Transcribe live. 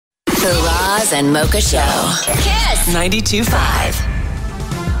The Roz and Mocha Show. KiSS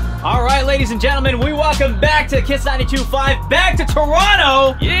 92.5. All right, ladies and gentlemen, we welcome back to KiSS 92.5, back to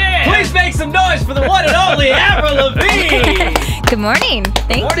Toronto. Yeah. Please make some noise for the one and only Avril Lavigne. Good morning.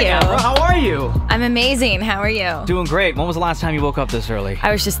 Thank Morning, you. Avril. How are you? I'm amazing. How are you? Doing great. When was the last time you woke up this early?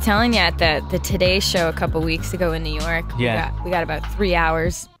 I was just telling you at the Today Show a couple weeks ago in New York. Yeah. We got about 3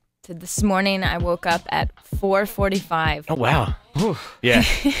 hours. So this morning I woke up at 4:45. Oh, wow. Yeah.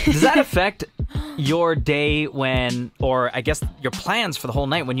 Does that affect your day or I guess your plans for the whole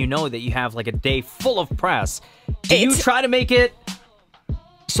night when you know that you have like a day full of press? Do you try to make it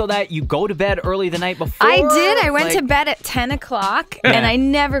so that you go to bed early the night before? I did. I went to bed at 10 o'clock, and I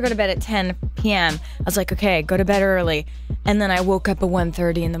never go to bed at 10 p.m. I was like, okay, go to bed early. And then I woke up at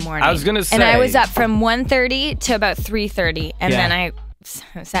 1:30 in the morning. I was going to say. And I was up from 1:30 to about 3:30, and then I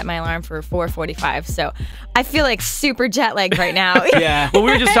set my alarm for 4:45. So I feel like super jet lagged right now. Yeah. Well, we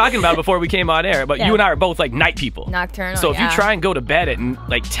were just talking about it before we came on air, but you and I are both like night people. Nocturnal. So if you try and go to bed at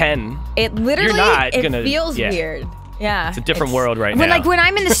like 10, it literally you're not gonna, it feels weird. Yeah. It's a different world right now. When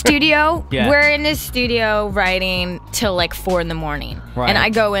I'm in the studio, Yeah. we're in the studio writing till like 4 in the morning. Right. And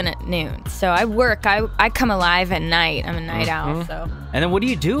I go in at noon. So I work. I come alive at night. I'm a night owl. So. And then what do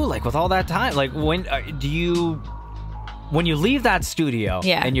you do like with all that time? Like when when you leave that studio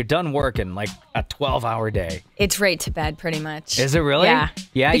and you're done working like a 12-hour day? It's right to bed pretty much. Is it really? Yeah.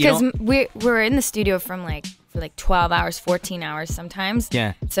 Yeah. Because we're in the studio for like 12 hours, 14 hours sometimes.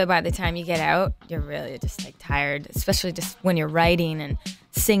 Yeah. So by the time you get out, you're really just like tired, especially just when you're writing and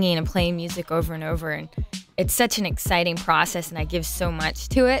singing and playing music over and over. And it's such an exciting process, and I give so much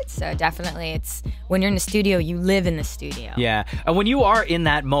to it. So definitely it's when you're in the studio, you live in the studio. Yeah. And when you are in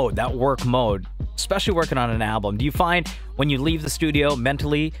that mode, that work mode, especially working on an album, do you find when you leave the studio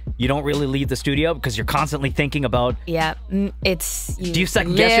mentally, you don't really leave the studio because you're constantly thinking about... Yeah. Do you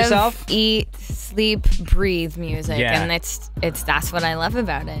second guess yourself? Eat, sleep, breathe music. Yeah. And that's what I love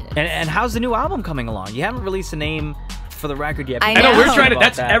about it. And how's the new album coming along? You haven't released a name for the record yet. I know, we're know. trying to,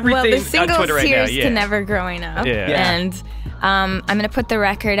 that's everything Well, the on single's Twitter right now. Here's Yeah. to Never Growing Up. Yeah. And I'm going to put the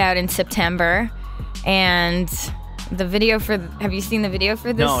record out in September. And the video have you seen the video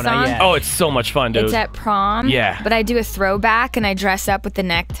for this No, song? not yet. Oh, it's so much fun, dude. It's at prom. Yeah. But I do a throwback, and I dress up with the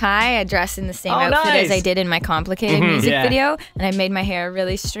necktie. I dress in the same outfit nice. as I did in my complicated music Yeah. video. And I made my hair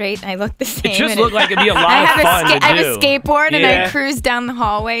really straight, and I look the same. It just and looked like it'd be a lot I of have fun to I have do. a skateboard, and Yeah. I cruise down the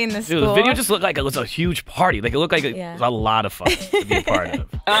hallway in the school. Dude, the video just looked like it was a huge party. Like it looked like it was a lot of fun to be a part of.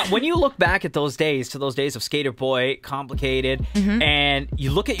 When you look back at those days, of Skater Boy, Complicated, and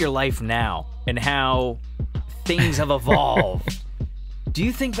you look at your life now and how things have evolved, do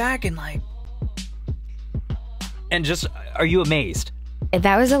you think back and just, are you amazed?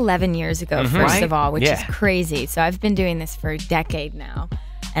 That was 11 years ago, first of all, which is Yeah. crazy. So I've been doing this for a decade now.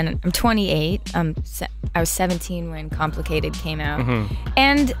 And I'm 28. I was 17 when Complicated came out.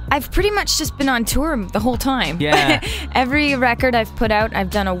 And I've pretty much just been on tour the whole time. Yeah. Every record I've put out,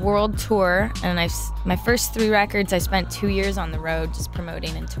 I've done a world tour. And my first 3 records, I spent 2 years on the road just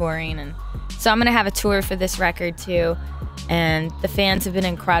promoting and touring. And so I'm going to have a tour for this record too. And the fans have been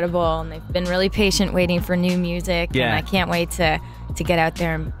incredible, and they've been really patient waiting for new music. Yeah. And I can't wait to get out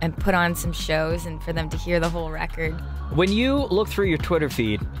there and put on some shows and for them to hear the whole record. When you look through your Twitter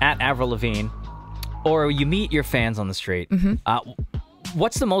feed at Avril Lavigne, or you meet your fans on the street,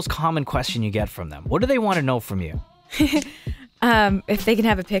 what's the most common question you get from them? What do they want to know from you? If they can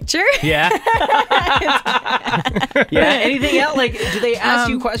have a picture. Yeah. Yeah. Anything else? Like, do they ask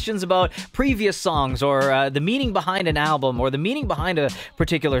you questions about previous songs, or the meaning behind an album, or the meaning behind a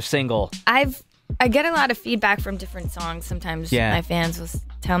particular single? I get a lot of feedback from different songs. Sometimes my fans will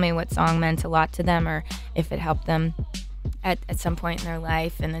tell me what song meant a lot to them, or if it helped them at some point in their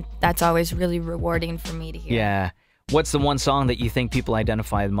life, and that's always really rewarding for me to hear. Yeah. What's the one song that you think people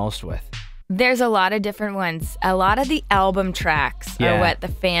identify the most with? There's a lot of different ones. A lot of the album tracks are what the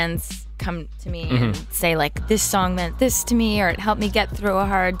fans come to me and say, like, this song meant this to me, or it helped me get through a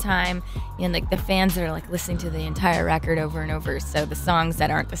hard time. And like the fans that are like listening to the entire record over and over. So the songs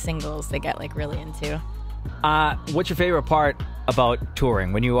that aren't the singles, they get like really into. What's your favorite part about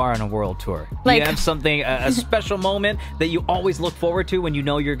touring when you are on a world tour? Do Like- you have something, a special moment that you always look forward to when you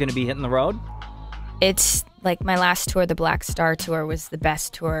know you're going to be hitting the road? It's like my last tour, the Black Star tour, was the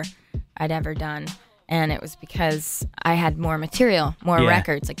best tour I'd ever done. And it was because I had more material, more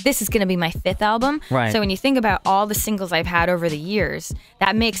records. Like, this is going to be my 5th album. Right. So when you think about all the singles I've had over the years,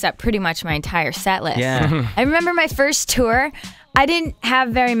 that makes up pretty much my entire set list. Yeah. I remember my first tour, I didn't have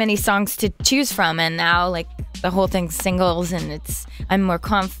very many songs to choose from. And now, like, the whole thing's singles, and I'm more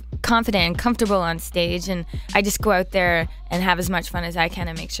confident and comfortable on stage, and I just go out there and have as much fun as I can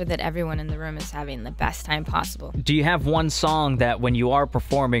and make sure that everyone in the room is having the best time possible. Do you have one song that when you are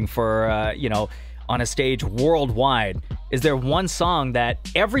performing for, you know, on a stage worldwide, is there one song that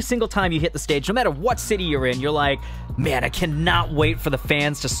every single time you hit the stage, no matter what city you're in, you're like, man, I cannot wait for the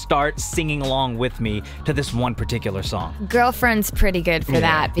fans to start singing along with me to this one particular song? Girlfriend's pretty good for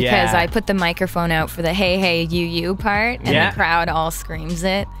that because I put the microphone out for the hey, hey, you part, and the crowd all screams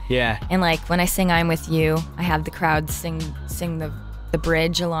it. Yeah. And like when I sing I'm With You, I have the crowd sing the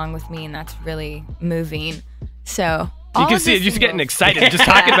bridge along with me, and that's really moving. So you can see it just getting excited just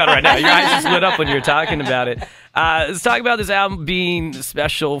talking about it right now. Your eyes just lit up when you were talking about it. Let's talk about this album being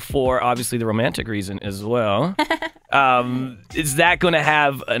special for obviously the romantic reason as well. Is that going to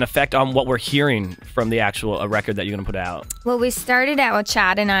have an effect on what we're hearing from the actual record that you're going to put out? Well, we started out with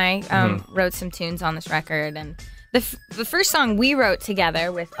Chad and I wrote some tunes on this record, and the first song we wrote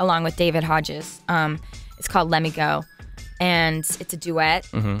together along with David Hodges, it's called Let Me Go, and it's a duet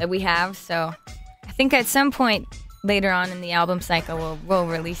that we have. So I think at some point later on in the album cycle, we'll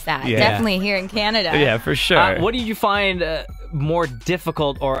release that. Yeah. Definitely here in Canada. Yeah, for sure. What did you find more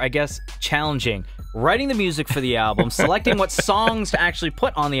difficult, or I guess challenging? Writing the music for the album, selecting what songs to actually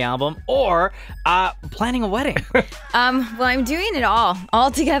put on the album, or planning a wedding? Well, I'm doing it all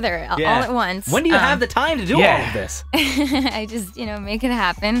together, all at once. When do you have the time to do all of this? I just, make it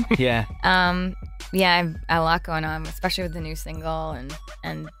happen. Yeah. Yeah, I have a lot going on, especially with the new single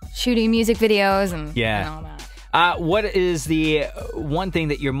and shooting music videos and all that. What is the one thing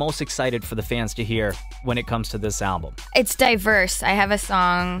that you're most excited for the fans to hear when it comes to this album? It's diverse. I have a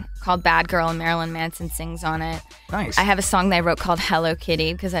song called Bad Girl, and Marilyn Manson sings on it. Nice. I have a song that I wrote called Hello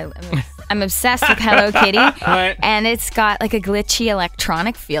Kitty because I'm obsessed with Hello Kitty. Right. And it's got like a glitchy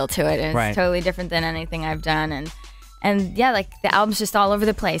electronic feel to it. And it's totally different than anything I've done. And yeah, like the album's just all over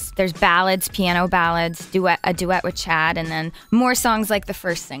the place. There's ballads, piano ballads, a duet with Chad, and then more songs like the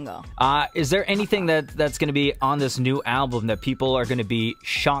first single. Is there anything that's going to be on this new album that people are going to be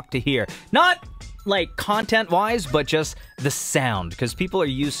shocked to hear? Not like content-wise, but just the sound, because people are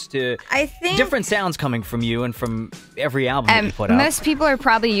used to different sounds coming from you and from every album that you put out. Most people are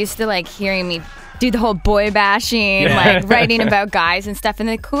probably used to like hearing me do the whole boy bashing, like writing about guys and stuff. And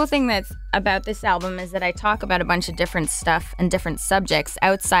the cool thing that's about this album is that I talk about a bunch of different stuff and different subjects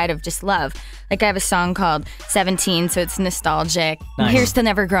outside of just love. Like I have a song called 17, so it's nostalgic. Nice. Here's to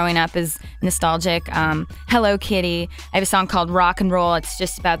Never Growing Up is nostalgic. Hello Kitty. I have a song called Rock and Roll. It's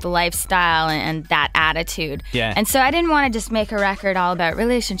just about the lifestyle and that attitude. Yeah. And so I didn't want to just make a record all about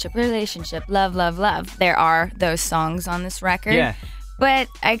relationship, love, love, love. There are those songs on this record. Yeah. But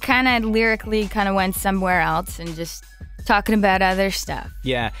I kind of lyrically went somewhere else and just talking about other stuff.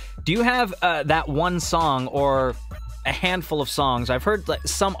 Yeah. Do you have that one song or a handful of songs? I've heard like,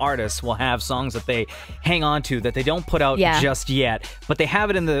 some artists will have songs that they hang on to that they don't put out just yet, but they have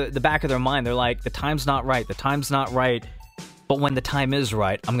it in the back of their mind. They're like, the time's not right. The time's not right. But when the time is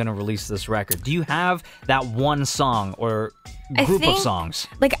right, I'm going to release this record. Do you have that one song or group of songs?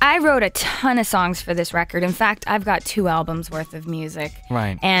 Like, I wrote a ton of songs for this record. In fact, I've got 2 albums worth of music.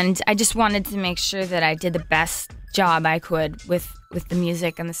 Right. And I just wanted to make sure that I did the best job I could with the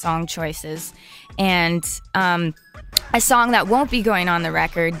music and the song choices. And a song that won't be going on the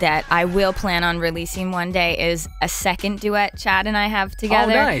record that I will plan on releasing one day is a second duet Chad and I have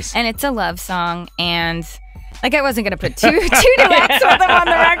together. Oh, nice. And it's a love song, and like I wasn't gonna put two duets with them on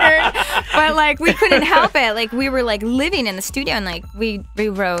the record, but like we couldn't help it. Like we were like living in the studio, and like we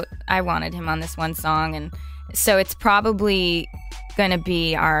wrote. I wanted him on this one song, and so it's probably gonna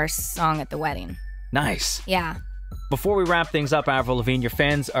be our song at the wedding. Nice. Yeah. Before we wrap things up, Avril Lavigne, your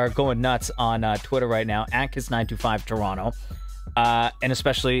fans are going nuts on Twitter right now, at KiSS925 Toronto, and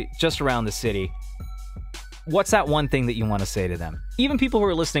especially just around the city. What's that one thing that you want to say to them? Even people who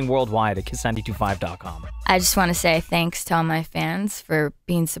are listening worldwide at KiSS925.com. I just want to say thanks to all my fans for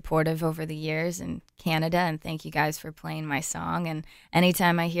being supportive over the years in Canada, and thank you guys for playing my song. And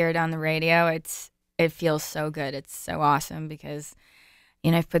anytime I hear it on the radio, it feels so good. It's so awesome because,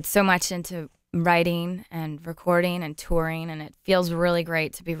 you know, I've put so much into writing and recording and touring, and it feels really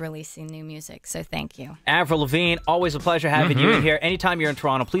great to be releasing new music. So thank you. Avril Lavigne, always a pleasure having you in here. Anytime you're in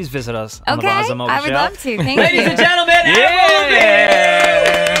Toronto, please visit us on the Roz and Mocha I would Show. love to. Thank Ladies you. and gentlemen, Avril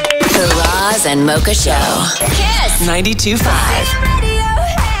Lavigne! The Roz and Mocha Show. KiSS 92.5.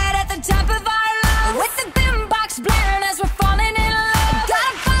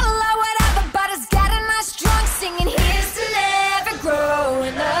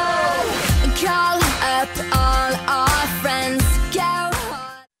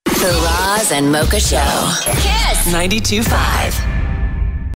 The Roz and Mocha Show. KiSS 92.5.